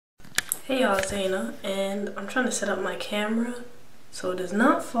Hey y'all, Zayna, and I'm trying to set up my camera so it does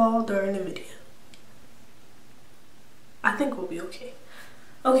not fall during the video. I think we'll be okay.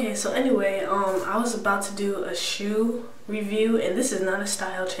 Okay, so anyway, I was about to do a shoe review, and this is not a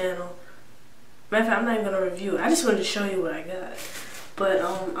style channel. Matter of fact, I'm not even gonna review it. I just wanted to show you what I got. But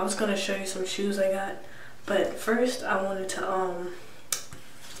I was gonna show you some shoes I got. But first, I wanted to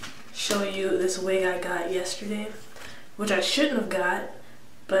show you this wig I got yesterday, which I shouldn't have got.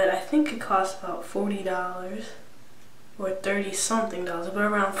 But I think it cost about $40 or 30 something dollars, but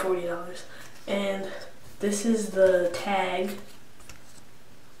around $40. And this is the tag,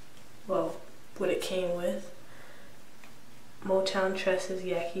 well, what it came with. Motown Tress's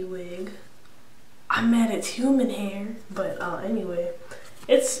Yaki wig. I'm mad it's human hair, but anyway,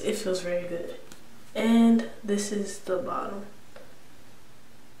 it feels very good. And this is the bottom.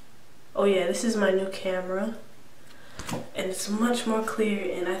 Oh yeah, this is my new camera. And it's much more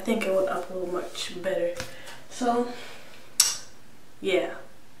clear, and I think it will upload much better. So yeah,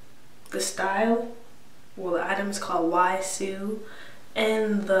 the style, well, the item is called y.sue,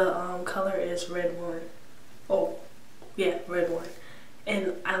 and the color is red wine. Oh yeah, red wine,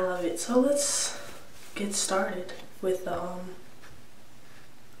 and I love it. So let's get started with the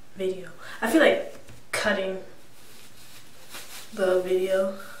video. I feel like cutting the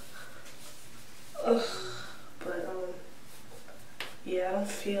video. Ugh. But yeah, I don't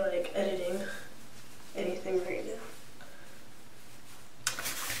feel like editing anything right now.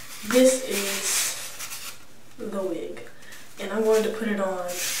 This is the wig, and I'm going to put it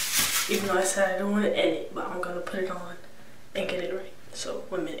on, even though I said I don't want to edit, but I'm going to put it on and get it right. So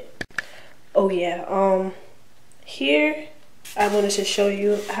 1 minute. Oh yeah, here I wanted to show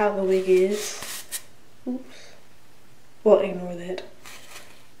you how the wig is. Oops. Well, ignore that.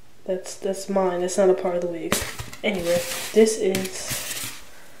 That's mine. That's not a part of the wig. Anyway, this is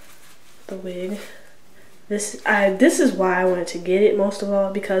the wig. This is why I wanted to get it most of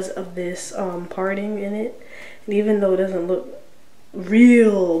all, because of this parting in it. And even though it doesn't look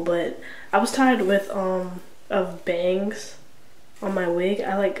real, but I was tired with of bangs on my wig.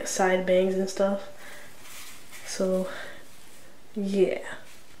 I like side bangs and stuff. So yeah,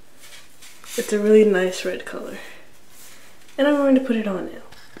 it's a really nice red color, and I'm going to put it on now.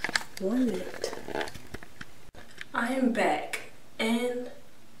 1 minute. I am back, and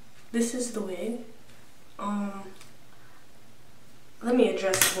this is the wig. Let me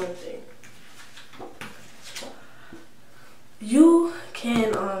address one thing. You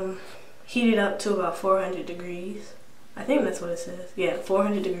can heat it up to about 400 degrees. I think that's what it says. Yeah,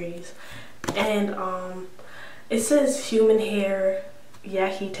 400 degrees. And it says human hair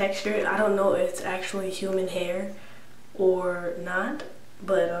yaki texture. I don't know if it's actually human hair or not.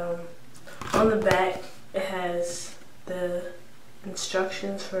 But on the back it has the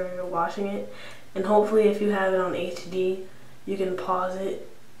instructions for washing it, and hopefully if you have it on HD you can pause it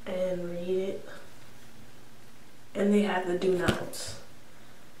and read it. And they have the do nots.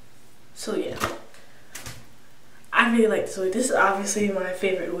 So yeah, I really like this wig. This is obviously my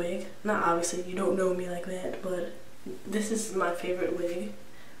favorite wig. Not obviously, you don't know me like that, but this is my favorite wig.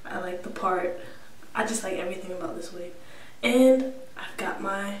 I like the part. I just like everything about this wig. And I've got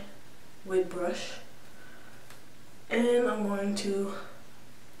my wig brush, and I'm going to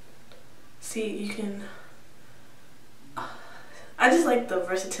see, you can, I just like the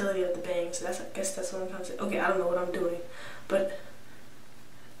versatility of the bangs. I guess that's what I'm trying to say. Okay, I don't know what I'm doing, but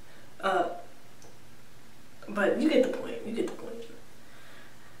you get the point. You get the point.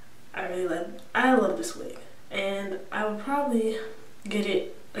 I love this wig, and I would probably get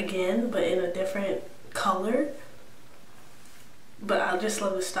it again, but in a different color. But I just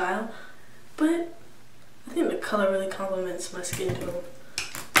love the style. But I think the color really complements my skin tone.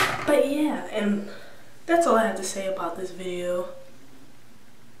 But yeah, and that's all I have to say about this video.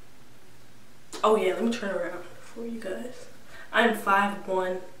 Oh yeah, let me turn around for you guys. I'm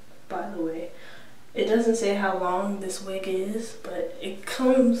 5'1", by the way. It doesn't say how long this wig is, but it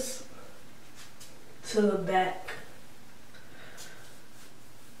comes to the back,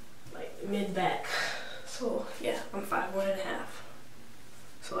 like mid-back. So yeah, I'm 5'1.5".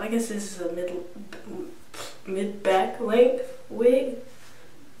 So I guess this is a mid-back length wig.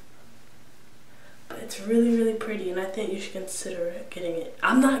 But it's really, really pretty, and I think you should consider getting it.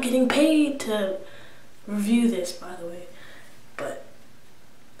 I'm not getting paid to review this, by the way. But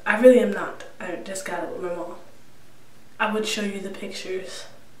I really am not. I just got it with my mom. I would show you the pictures.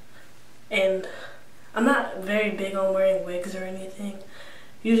 And I'm not very big on wearing wigs or anything.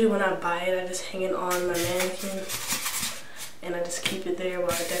 Usually when I buy it, I just hang it on my mannequin, and I just keep it there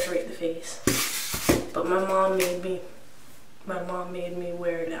while I decorate the face. But my mom made me my mom made me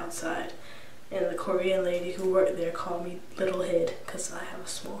wear it outside. And the Korean lady who worked there called me little head because I have a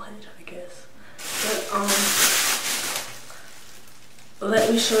small head, I guess. But let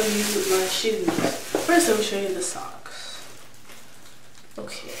me show you my shoes. First, let me show you the socks.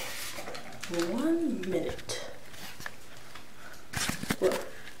 Okay, 1 minute. Well,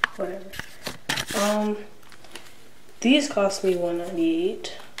 whatever. These cost me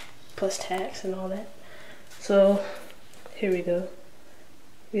 $1.98 plus tax and all that. So here we go.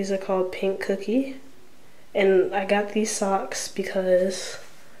 These are called Pink Cookie, and I got these socks because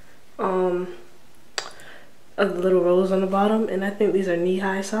of the little rose on the bottom, and I think these are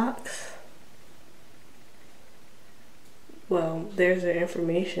knee-high socks. Well, there's their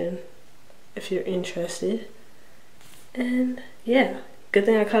information if you're interested. And yeah, good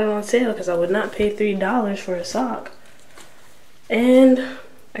thing I caught it on sale because I would not pay $3 for a sock. And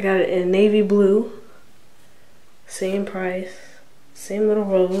I got it in navy blue, same price, same little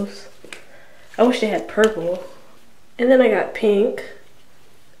rose. I wish they had purple. And then I got pink,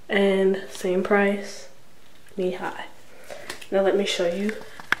 and same price, knee high. Now let me show you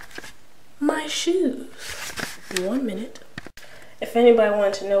my shoes. 1 minute. If anybody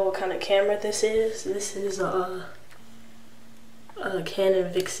wanted to know what kind of camera this is a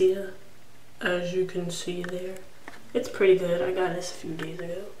Canon VIXIA, as you can see there. It's pretty good. I got this a few days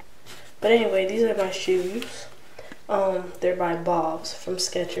ago. But anyway, these are my shoes. They're by BOBS from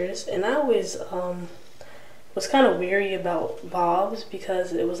Skechers, and I always was kind of weary about BOBS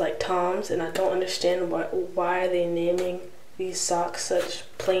because it was like Tom's, and I don't understand why are they naming these socks such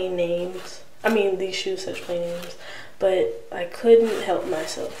plain names. I mean, these shoes such plain names. But I couldn't help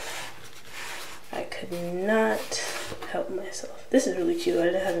myself. I could not help myself. This is really cute.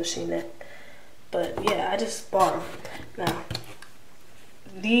 I haven't seen that. But yeah, I just bought them. Now,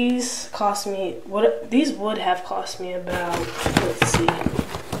 these cost me, these would have cost me about, let's see.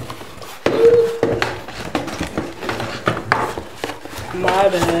 My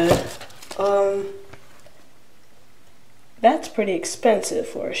bad. That's pretty expensive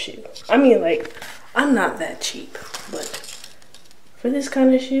for a shoe. I mean, like, I'm not that cheap, but for this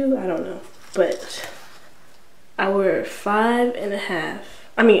kind of shoe, I don't know. But I wear a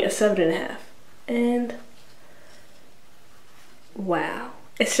 7.5, and wow,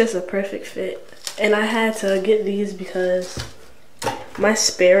 it's just a perfect fit. And I had to get these because my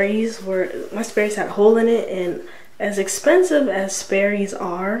Sperry's had a hole in it, and as expensive as Sperry's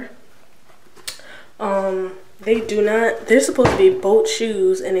are, they're supposed to be boat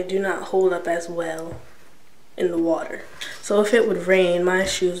shoes, and they do not hold up as well in the water. So if it would rain, my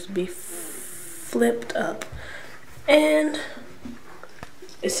shoes would be flipped up. And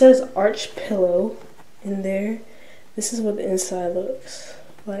it says arch pillow in there. This is what the inside looks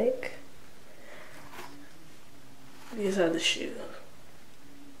like. These are the shoes.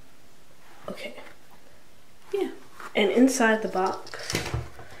 Okay. Yeah. And inside the box,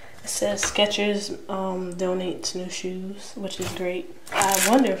 it says Skechers donates new shoes, which is great. I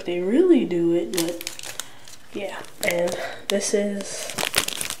wonder if they really do it, but yeah. And this is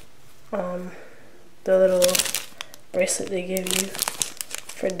the little bracelet they give you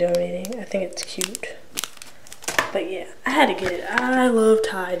for donating. I think it's cute. But yeah, I had to get it. I love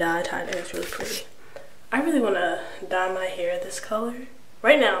tie-dye. Tie-dye is really pretty. I really want to dye my hair this color.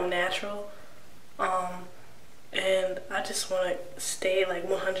 Right now I'm natural. And I just want to stay like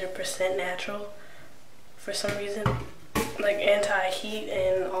 100% natural for some reason. Like anti-heat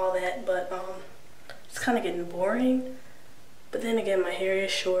and all that, but it's kind of getting boring. But then again, my hair is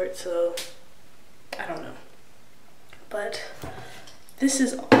short, so I don't know. But this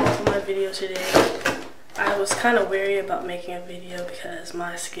is all for my video today. I was kind of wary about making a video because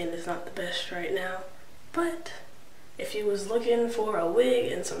my skin is not the best right now. But if you was looking for a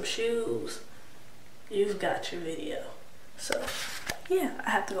wig and some shoes, you've got your video. So yeah,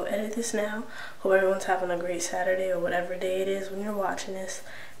 I have to go edit this now. Hope everyone's having a great Saturday or whatever day it is when you're watching this.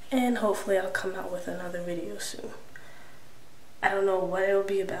 And hopefully I'll come out with another video soon. I don't know what it'll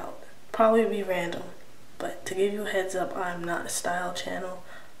be about. Probably be random. But to give you a heads up, I'm not a style channel.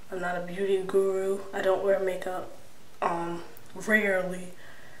 I'm not a beauty guru. I don't wear makeup rarely.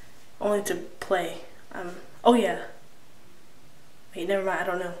 Only to play. Oh yeah. Wait, never mind, I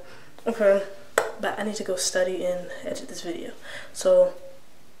don't know. Okay. But I need to go study and edit this video. So,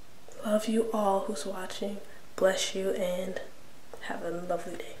 love you all who's watching. Bless you and have a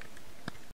lovely day.